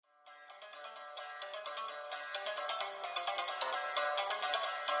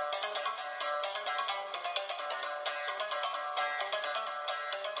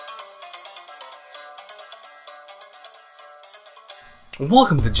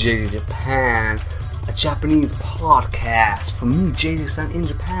Welcome to JJ Japan, a Japanese podcast from me, JJ-san, in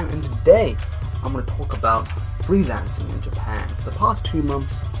Japan, and today I'm going to talk about freelancing in Japan. For the past 2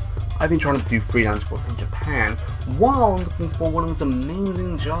 months, I've been trying to do freelance work in Japan while looking for one of those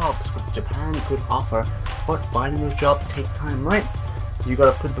amazing jobs that Japan could offer, but finding those jobs take time, right? You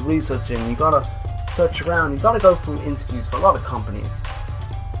gotta put the research in, you gotta search around, you gotta go through interviews for a lot of companies.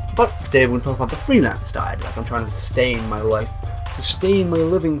 But today we're going to talk about the freelance side, like I'm trying to sustain my life, sustain my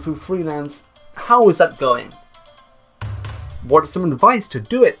living through freelance. How is that going? What is some advice to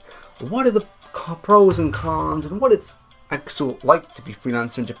do it? What are the pros and cons, and what it's actually like to be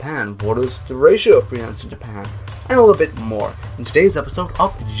freelancer in Japan? What is the ratio of freelance in Japan? And a little bit more in today's episode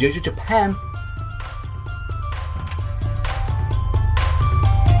of JJ Japan.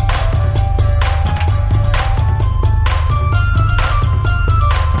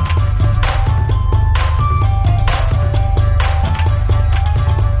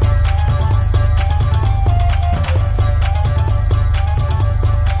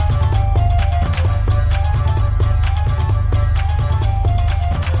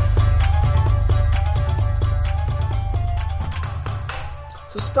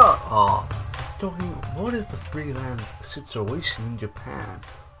 So start off talking, what is the freelance situation in Japan?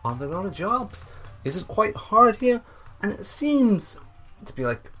 Are there a lot of jobs? Is it quite hard here? And it seems to be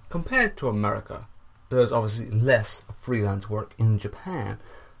like, compared to America, there's obviously less freelance work in Japan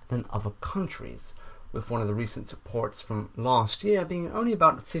than other countries, with one of the recent reports from last year being only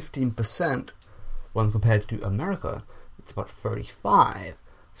about 15% when compared to America. It's about 35%.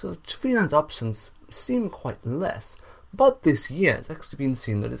 So the freelance options seem quite less. But this year, it's actually been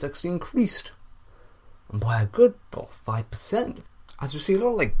seen that it's actually increased by a good 5%. As we see a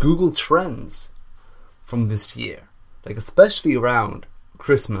lot of like Google Trends from this year, like especially around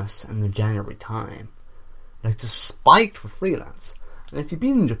Christmas and the January time, like just spiked for freelance. And if you've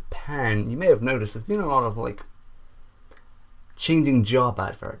been in Japan, you may have noticed there's been a lot of like changing job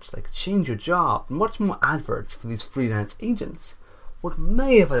adverts, like change your job, much more adverts for these freelance agents, what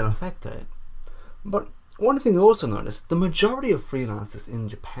may have affected it. But one thing I also noticed, the majority of freelancers in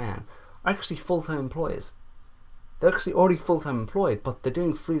Japan are actually full-time employees. They're actually already full-time employed, but they're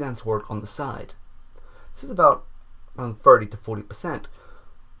doing freelance work on the side. This is about around 30 to 40%.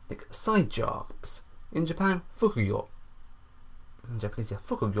 Like side jobs. In Japan, fukugyo. In Japanese,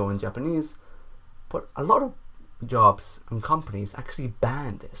 fukugyo in Japanese. But a lot of jobs and companies actually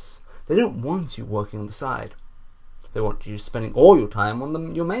ban this. They don't want you working on the side. They want you spending all your time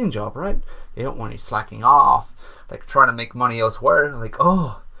on your main job, right? They don't want you slacking off, like trying to make money elsewhere. Like,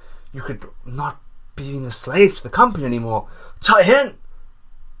 oh, you could not be a slave to the company anymore. Taihen!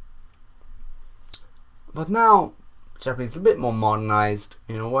 But now, Japanese are a bit more modernized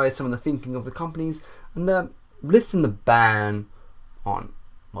in a way, some of the thinking of the companies, and they're lifting the ban on,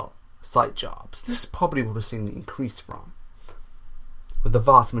 well, side jobs. This is probably what we're seeing the increase from, with the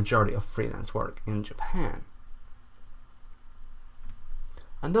vast majority of freelance work in Japan.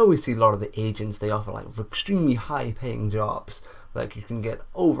 And though we see a lot of the agents, they offer like extremely high paying jobs, like you can get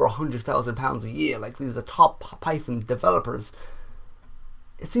over £100,000 a year, like these are the top Python developers.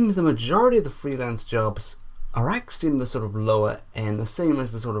 It seems the majority of the freelance jobs are actually in the sort of lower end, the same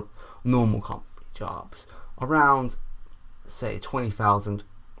as the sort of normal company jobs, around say $20,000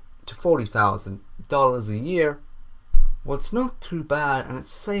 to $40,000 a year. Well, it's not too bad, and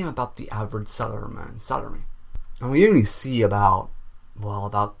it's the same about the average salary. And we only see about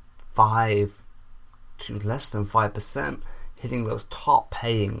 5 to less than 5% hitting those top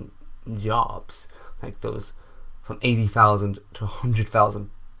paying jobs, like those from $80,000 to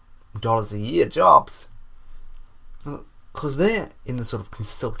 $100,000 a year jobs, because they're in the sort of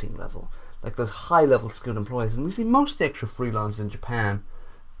consulting level, like those high level skilled employees. And we see most of the extra freelancers in Japan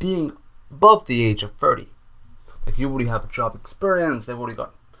being above the age of 30. Like you already have a job experience, they've already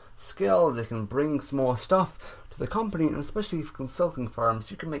got skills, they can bring some more stuff to the company, and especially for consulting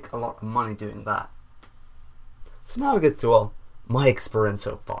firms, you can make a lot of money doing that. So now I get to my experience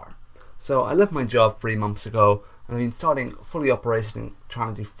so far. So I left my job 3 months ago, and I've been starting fully operating,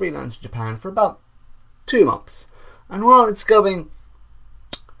 trying to do freelance in Japan for about 2 months. And while it's going,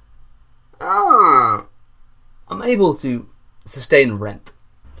 I'm able to sustain rent.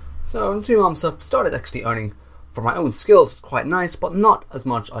 So in 2 months I've started actually earning for my own skills, quite nice, but not as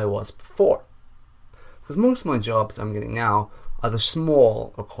much I was before. Because most of my jobs I'm getting now are the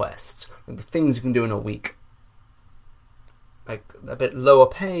small requests, like the things you can do in a week, like a bit lower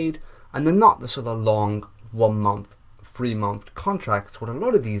paid, and they're not the sort of long 1 month, 3 month contracts what a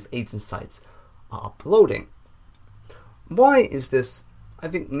lot of these agent sites are uploading. Why is this? I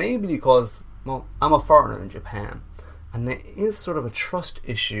think maybe because, well, I'm a foreigner in Japan, And there is sort of a trust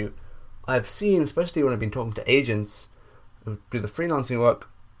issue I've seen, especially when I've been talking to agents who do the freelancing work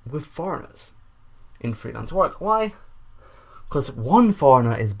with foreigners in freelance work. Why? Because one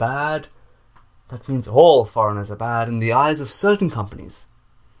foreigner is bad, that means all foreigners are bad in the eyes of certain companies.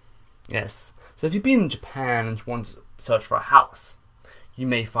 Yes. So if you've been in Japan and want to search for a house, you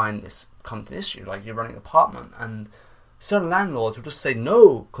may find this comes to an issue, like you're running an apartment and certain landlords will just say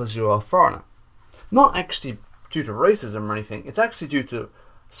no because you're a foreigner. Not actually due to racism or anything, it's actually due to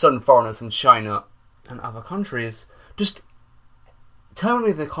certain foreigners from China and other countries just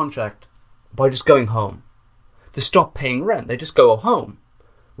terminating their contract by just going home. To stop paying rent, they just go home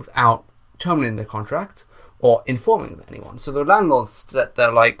without terminating their contract or informing anyone. So the landlords,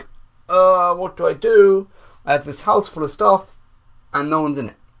 they're like, what do I do? I have this house full of stuff and no one's in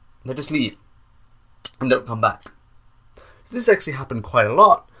it. They just leave and don't come back. So this actually happened quite a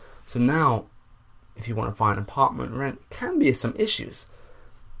lot. So now, if you want to find an apartment rent, it can be some issues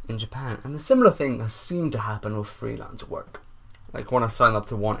in Japan. And a similar thing has seemed to happen with freelance work. Like when I signed up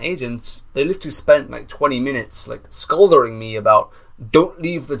to one agent, they literally spent like 20 minutes like scolding me about don't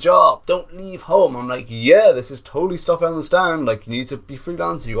leave the job, don't leave home. I'm like, yeah, this is totally stuff I understand. Like, you need to be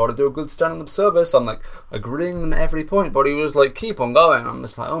freelance, you got to do a good standing up service. I'm like agreeing with him at every point, but he was like, keep on going. I'm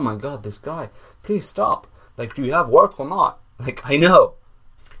just like, oh my god, this guy, please stop. Like, do you have work or not? Like, I know.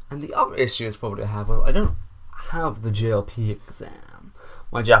 And the other issue is probably I have, well, I don't have the JLP exam.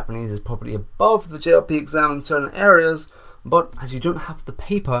 My Japanese is probably above the JLP exam in certain areas, but as you don't have the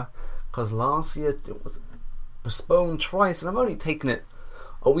paper, because last year it was postponed twice, and I've only taken it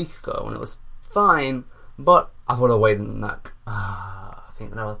a week ago, and it was fine, but I would have waited like, I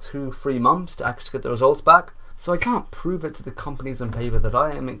think another 2-3 months to actually get the results back. So I can't prove it to the companies on paper that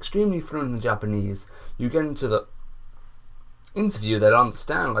I am extremely fluent in Japanese. You get into the interview, they'll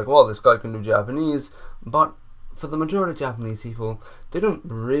understand, like, well, this guy can do Japanese, but for the majority of Japanese people, they don't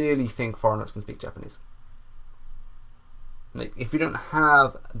really think foreigners can speak Japanese. Like, if you don't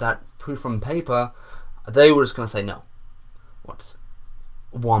have that proof on paper, they were just going to say no. What's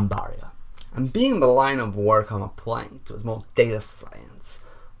one barrier? And being the line of work I'm applying to is more data science,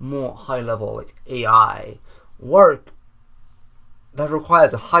 more high level like AI work that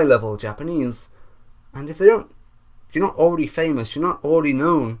requires a high level of Japanese. And if you're not already famous, you're not already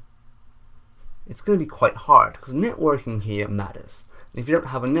known, it's going to be quite hard because networking here matters. And if you don't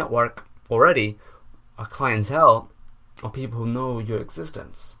have a network already, a clientele, or people who know your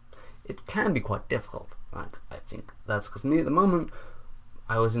existence, it can be quite difficult. Like, I think that's because me at the moment,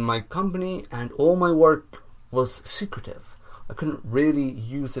 I was in my company and all my work was secretive. I couldn't really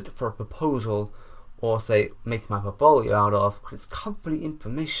use it for a proposal or say make my portfolio out of, because it's company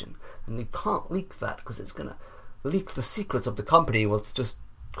information and you can't leak that because it's going to leak the secrets of the company. Well, it's just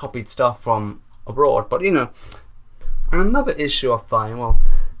copied stuff from abroad. But you know, and another issue I find, well,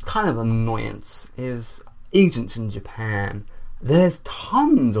 kind of annoyance, is agents in Japan. There's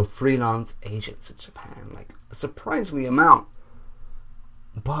tons of freelance agents in Japan, like a surprisingly amount.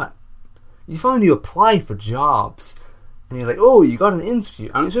 But you find you apply for jobs and you're like, oh, you got an interview,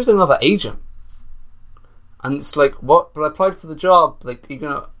 and it's just another agent. And it's like, what? But I applied for the job, like, you're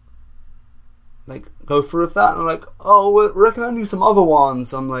gonna like go through with that? And they're like, oh, we'll recommend you some other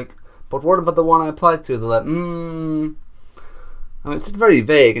ones. I'm like, but what about the one I applied to? They're like, I mean, it's very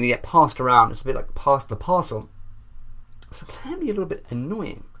vague and you get passed around. It's a bit like pass the parcel. So it can be a little bit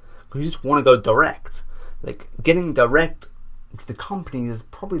annoying because you just want to go direct. Like, getting direct to the company is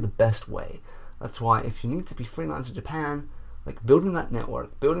probably the best way. That's why if you need to be freelance in Japan, like building that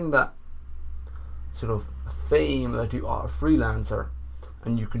network, building that sort of fame that you are a freelancer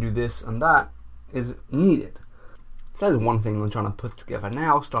and you can do this and that is needed. That is one thing I'm trying to put together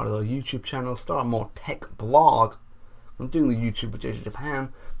now. Started a YouTube channel, started a more tech blog. I'm doing the YouTube with JJ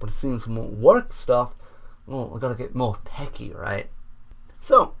Japan, but it seems more work stuff. Well, I gotta get more techie, right?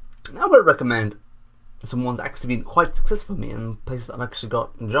 So, now I would recommend some ones actually been quite successful for me and places that I've actually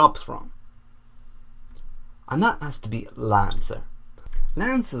got jobs from. And that has to be Lancer.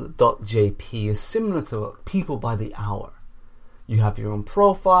 Lancer.jp is similar to People by the Hour. You have your own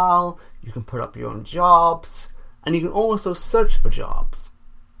profile, you can put up your own jobs, and you can also search for jobs.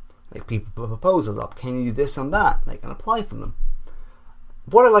 Like, people put proposals up, can you do this and that? Like, and apply for them.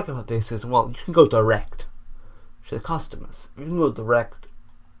 What I like about this is, well, you can go direct to the customers. You can go direct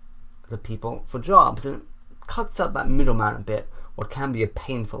to the people for jobs, and it cuts out that middleman a bit, what can be a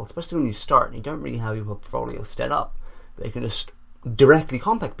painful, especially when you start and you don't really have your portfolio set up. They can just directly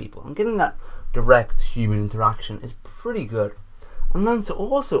contact people, and getting that direct human interaction is pretty good. And Lancer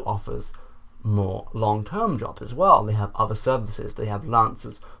also offers more long-term jobs as well. They have other services. They have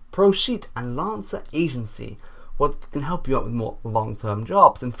Lancer's ProSheet and Lancer Agency, what can help you out with more long-term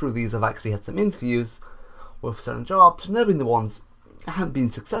jobs. And through these, I've actually had some interviews with certain jobs, and they've been the ones that haven't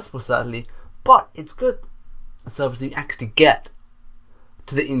been successful, sadly, but it's good. So obviously you actually get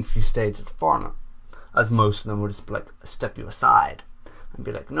to the interview stage as a foreigner, as most of them would just like step you aside and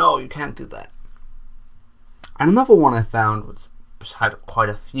be like, no, you can't do that. And another one I found was had quite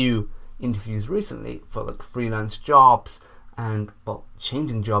a few interviews recently for like freelance jobs and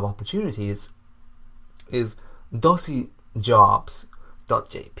changing job opportunities is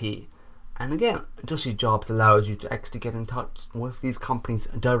DossiJobs.jp. And again, Dossi Jobs allows you to actually get in touch with these companies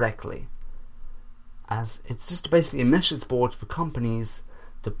directly, as it's just basically a message board for companies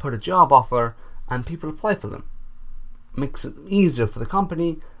to put a job offer and people apply for them. It makes it easier for the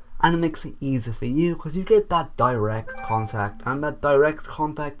company, and it makes it easier for you because you get that direct contact, and that direct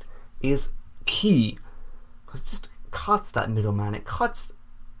contact is key because it just cuts that middleman. It cuts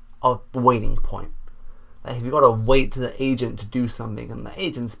a waiting point. Like if you got to wait to the agent to do something and the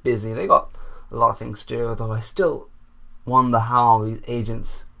agent's busy, they got a lot of things to do, although I still wonder how these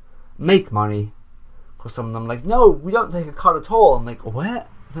agents make money, because some of them are like, no, we don't take a cut at all. I'm like, what?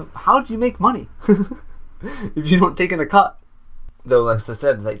 How do you make money if you don't take in a cut? Though, as I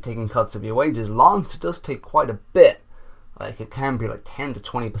said, like taking cuts of your wages, Launce does take quite a bit. Like it can be like 10 to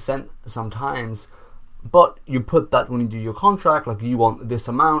 20% sometimes. But you put that when you do your contract, like you want this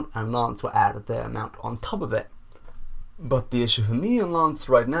amount, and Launce will add their amount on top of it. But the issue for me on Launce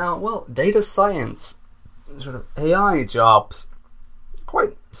right now, well, data science, sort of AI jobs,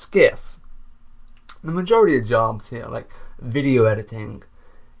 quite scarce. The majority of jobs here, like video editing,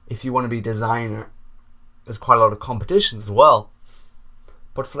 if you want to be a designer, there's quite a lot of competitions as well.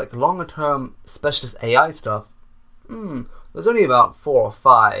 But for like longer term specialist AI stuff, there's only about 4 or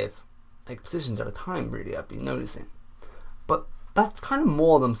 5 like positions at a time, really, I've been noticing. But that's kind of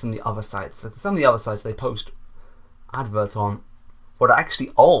more than some of the other sites. Like some of the other sites they post adverts on what are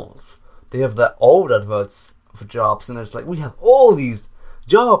actually old. They have their old adverts for jobs, and it's like, we have all these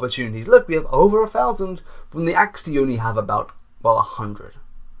job opportunities. Look, we have over 1,000, when they actually only have about 100.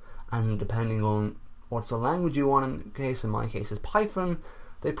 And depending on what sort of language you want, in my case is Python,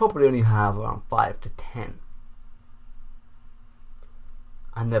 they probably only have around 5 to 10.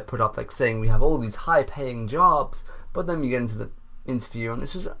 And they're put up like saying we have all these high paying jobs, but then you get into the interview and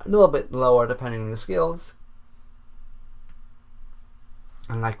it's just a little bit lower depending on your skills.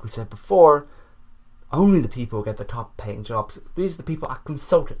 And like we said before, only the people who get the top paying jobs, these are the people at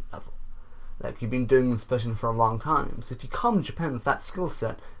consultant level. Like you've been doing this profession for a long time. So if you come to Japan with that skill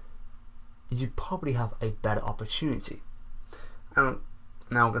set, you'd probably have a better opportunity. And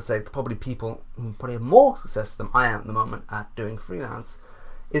now I'm going to say probably people who probably have more success than I am at the moment at doing freelance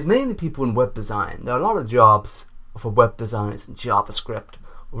is mainly people in web design. There are a lot of jobs for web designers in JavaScript,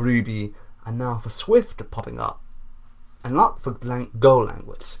 Ruby, and now for Swift popping up. And not for Go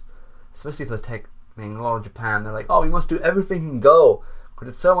language. Especially for the tech thing. A lot of Japan, they're like, oh, we must do everything in Go because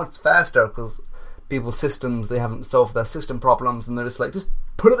it's so much faster, because people's systems, they haven't solved their system problems, and they're just like, just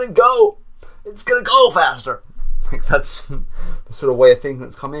put it in Go. It's going to go faster. Like that's the sort of way of thinking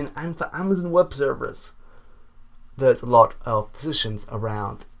that's come in. And for Amazon Web Servers, there's a lot of positions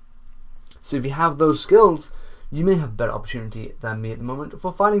around. So if you have those skills, you may have better opportunity than me at the moment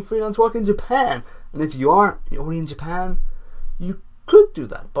for finding freelance work in Japan. And if you aren't already in Japan, you could do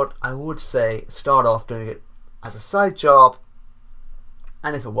that. But I would say start off doing it as a side job,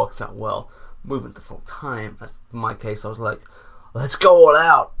 and if it works out well, move into full time. As in my case, I was like, let's go all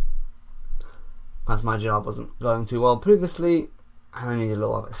out. As my job wasn't going too well previously, and I needed a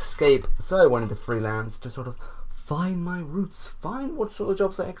little escape, so I went into freelance to sort of find my roots, find what sort of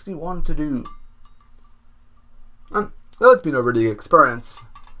jobs I actually want to do. And that's been a really good experience.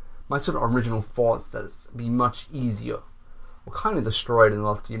 My sort of original thoughts that it'd be much easier were kind of destroyed in the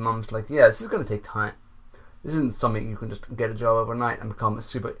last few months. Like, yeah, this is going to take time. This isn't something you can just get a job overnight and become a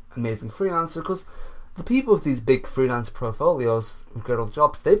super amazing freelancer, because the people with these big freelance portfolios with good old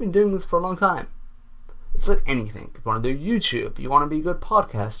jobs, they've been doing this for a long time. It's like anything. You want to do YouTube, you want to be a good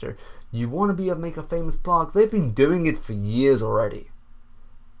podcaster, you want to make a famous blog, they've been doing it for years already.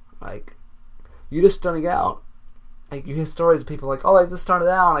 Like, you're just starting out. Like, you hear stories of people like, oh, I just started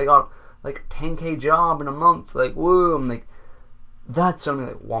out and I got like a 10k job in a month, like, woo. I'm like, that's only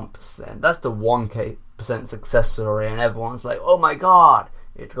like 1%. That's the 1k% success story, and everyone's like, oh my god,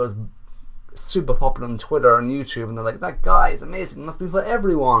 it goes super popular on Twitter and YouTube, and they're like, that guy is amazing, it must be for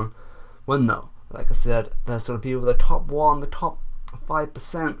everyone. Well, no. Like I said, there's sort of people, the top 1%, the top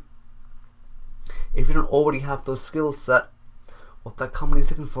 5%. If you don't already have those skill set, what that company's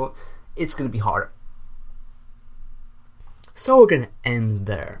looking for, it's going to be harder. So we're going to end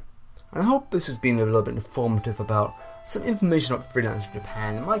there. And I hope this has been a little bit informative about some information about freelance in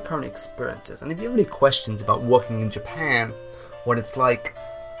Japan and my current experiences. And if you have any questions about working in Japan, what it's like,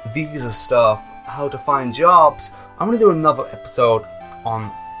 visa stuff, how to find jobs, I'm going to do another episode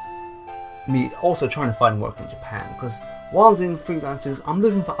on me also trying to find work in Japan, because while I'm doing freelancing, I'm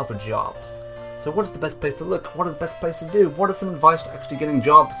looking for other jobs. So what is the best place to look? What is the best place to do? What is some advice to actually getting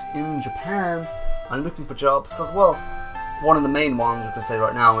jobs in Japan? I'm looking for jobs because, well, one of the main ones I can say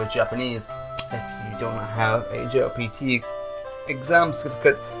right now is Japanese. If you don't have a JLPT exam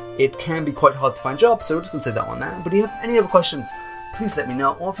certificate, it can be quite hard to find jobs, so we're just going to say that one now. But if you have any other questions, please let me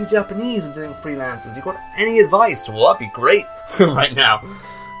know. Or if you're Japanese and doing freelances, you've got any advice, well, that'd be great right now.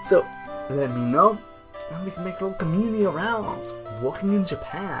 So let me know, and we can make a little community around working in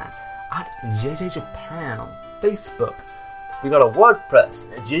Japan at JJ Japan on Facebook. We got a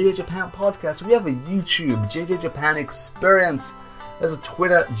WordPress, a JJ Japan podcast. We have a YouTube, JJ Japan Experience. There's a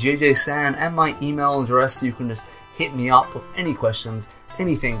Twitter, JJ-san, and my email address, so you can just hit me up with any questions,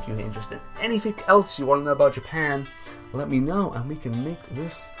 anything you're interested in, anything else you want to know about Japan. Let me know, and we can make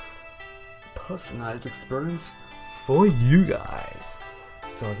this personalized experience for you guys.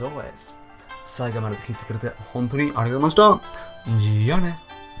 So as always, 最後まで聞いてくれて本当にありがとうございました。じゃあね。